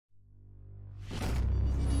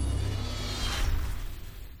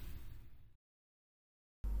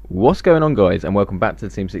What's going on, guys, and welcome back to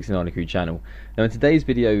the Team 69 Crew channel. Now in today's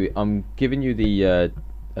video I'm giving you the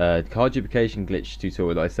card duplication glitch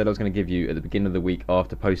tutorial that I said I was going to give you at the beginning of the week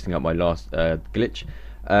after posting up my last glitch.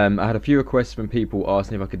 I had a few requests from people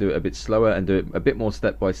asking if I could do it a bit slower and do it a bit more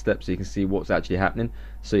step by step so you can see what's actually happening,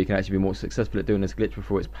 so you can actually be more successful at doing this glitch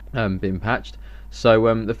before it's been patched.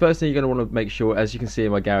 So the first thing you're going to want to make sure, as you can see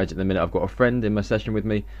in my garage at the minute, I've got a friend in my session with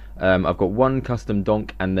me. I've got one custom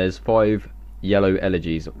donk and there's 5 yellow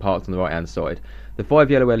LGs parked on the right hand side. The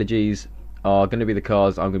 5 yellow LGs are going to be the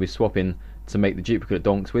cars I'm going to be swapping to make the duplicate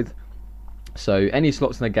donks with. So any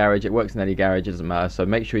slots in the garage, it works in any garage, it doesn't matter, so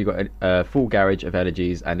make sure you've got a full garage of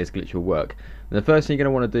LGs and this glitch will work. And the first thing you're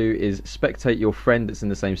going to want to do is spectate your friend that's in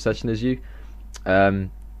the same session as you,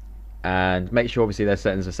 and make sure obviously their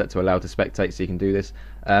settings are set to allow to spectate so you can do this.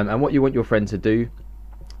 And what you want your friend to do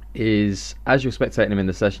is, as you're spectating him in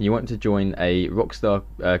the session, you want him to join a Rockstar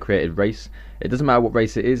created race. It doesn't matter what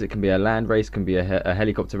race it is, it can be a land race, can be a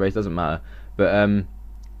helicopter race, doesn't matter. But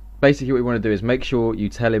basically what you want to do is make sure you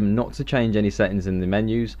tell him not to change any settings in the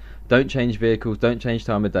menus. Don't change vehicles, don't change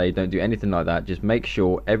time of day, don't do anything like that. Just make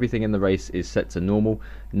sure everything in the race is set to normal,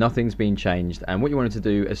 nothing's been changed. And what you want him to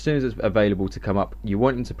do, as soon as it's available to come up, you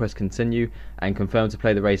want him to press continue and confirm to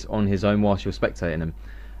play the race on his own whilst you're spectating him.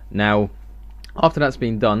 Now after that's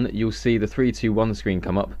been done, you'll see the 3, 2, 1 screen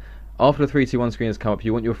come up. After the 3, 2, 1 screen has come up,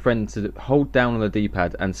 you want your friend to hold down on the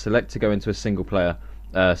D-pad and select to go into a single player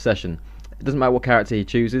session. It doesn't matter what character he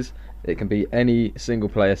chooses, it can be any single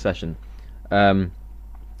player session.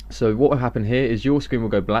 So what will happen here is your screen will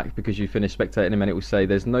go black because you finished spectating him, and it will say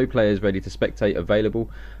there's no players ready to spectate available.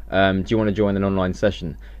 Do you want to join an online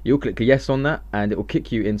session? You'll click yes on that and it will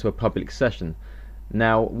kick you into a public session.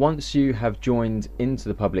 Now once you have joined into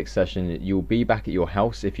the public session, you'll be back at your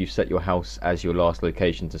house if you've set your house as your last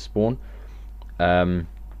location to spawn. And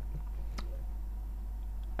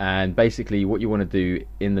basically what you want to do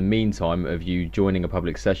in the meantime of you joining a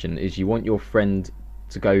public session is you want your friend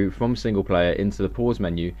to go from single player into the pause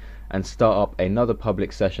menu and start up another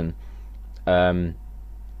public session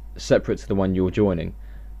separate to the one you're joining.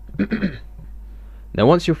 Now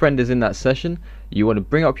once your friend is in that session, you want to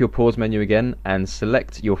bring up your pause menu again and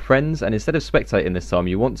select your friends, and instead of spectating this time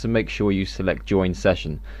you want to make sure you select join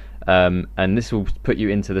session, and this will put you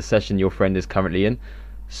into the session your friend is currently in.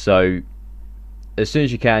 So as soon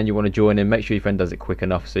as you can, you want to join in. Make sure your friend does it quick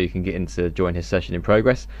enough so you can get into join his session in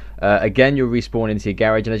progress. Again, you'll respawn into your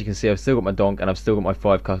garage, and as you can see I've still got my donk and I've still got my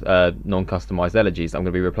 5 non-customized LGs that I'm going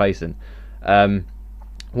to be replacing.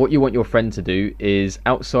 What you want your friend to do is,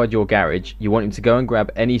 outside your garage, you want him to go and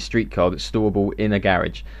grab any street car that's storable in a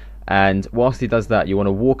garage, and whilst he does that you want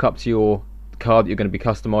to walk up to your car that you're going to be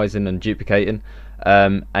customizing and duplicating,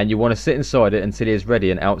 and you want to sit inside it until he is ready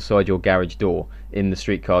and outside your garage door in the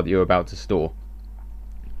street car that you're about to store.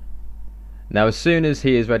 Now as soon as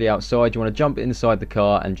he is ready outside, you want to jump inside the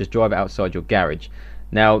car and just drive it outside your garage.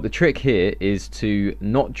 Now the trick here is to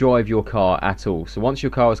not drive your car at all. So once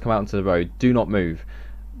your car has come out onto the road, do not move.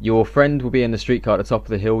 Your friend will be in the street car at the top of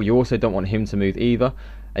the hill. You also don't want him to move either,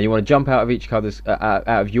 and you want to jump out of each car, out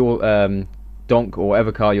of your donk or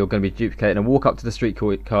whatever car you're going to be duplicating, and walk up to the street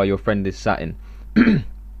car your friend is sat in.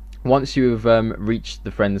 Once you have reached the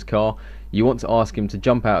friend's car, you want to ask him to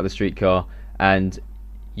jump out of the street car and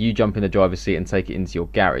you jump in the driver's seat and take it into your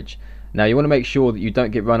garage. Now you want to make sure that you don't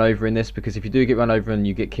get run over in this, because if you do get run over and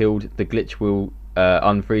you get killed, the glitch will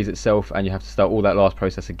unfreeze itself and you have to start all that last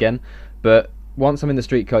process again. But once I'm in the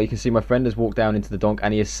street car, you can see my friend has walked down into the donk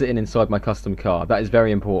and he is sitting inside my custom car. That is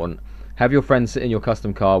very important. Have your friend sit in your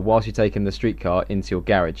custom car whilst you're taking the street car into your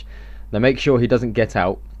garage. Now make sure he doesn't get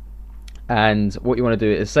out, and what you want to do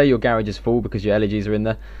is, say your garage is full because your LGs are in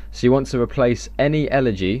there, so you want to replace any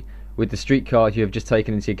LG with the street car you have just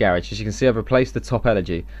taken into your garage. As you can see, I've replaced the top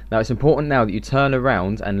LG. Now it's important now that you turn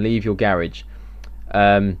around and leave your garage,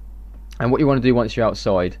 and what you want to do once you're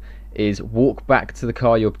outside is walk back to the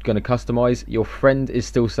car you're going to customize. Your friend is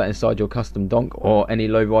still sat inside your custom donk, or any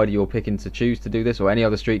lowrider you're picking to choose to do this, or any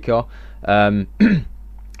other street car.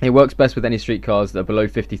 It works best with any street cars that are below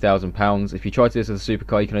 £50,000. If you try to do this with a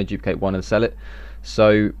supercar, you can only duplicate one and sell it.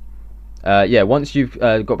 So yeah, once you've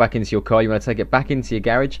got back into your car, you want to take it back into your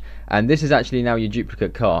garage, and this is actually now your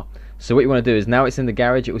duplicate car. So what you want to do is, now it's in the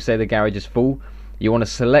garage, it will say the garage is full. You want to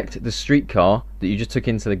select the street car that you just took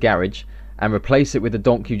into the garage and replace it with the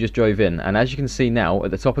donk you just drove in. And as you can see now, at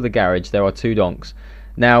the top of the garage there are 2 donks.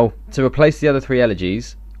 Now to replace the other 3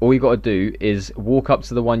 LGs, all you got to do is walk up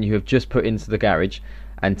to the one you have just put into the garage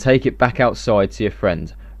and take it back outside to your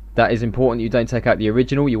friend. that is important. You don't take out the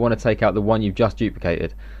original, you want to take out the one you've just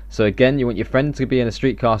duplicated. So again, you want your friend to be in a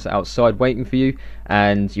streetcar outside waiting for you,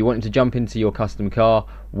 and you want him to jump into your custom car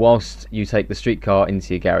whilst you take the streetcar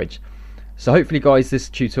into your garage. So hopefully guys, this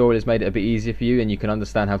tutorial has made it a bit easier for you and you can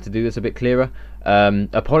understand how to do this a bit clearer.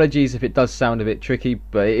 Apologies if it does sound a bit tricky,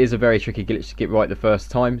 but it is a very tricky glitch to get right the first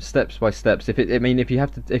time, steps by steps. If you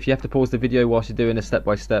have to pause the video whilst you're doing a step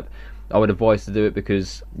by step, I would advise to do it,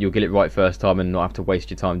 because you'll get it right first time and not have to waste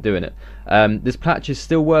your time doing it. This patch is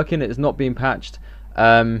still working, it is not being patched.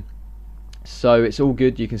 So it's all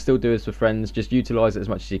good, you can still do this with friends, just utilise it as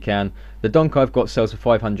much as you can. The donk I've got sells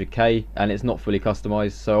for 500k and it's not fully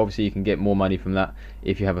customised, so obviously you can get more money from that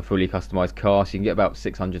if you have a fully customised car, so you can get about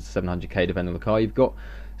 600 to 700k depending on the car you've got.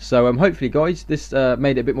 So hopefully guys, this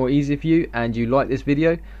made it a bit more easier for you and you like this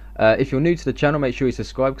video. If you're new to the channel, make sure you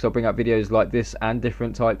subscribe, because I'll bring out videos like this and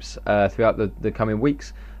different types throughout the coming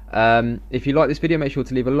weeks. If you like this video, make sure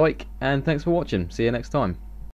to leave a like, and thanks for watching. See you next time.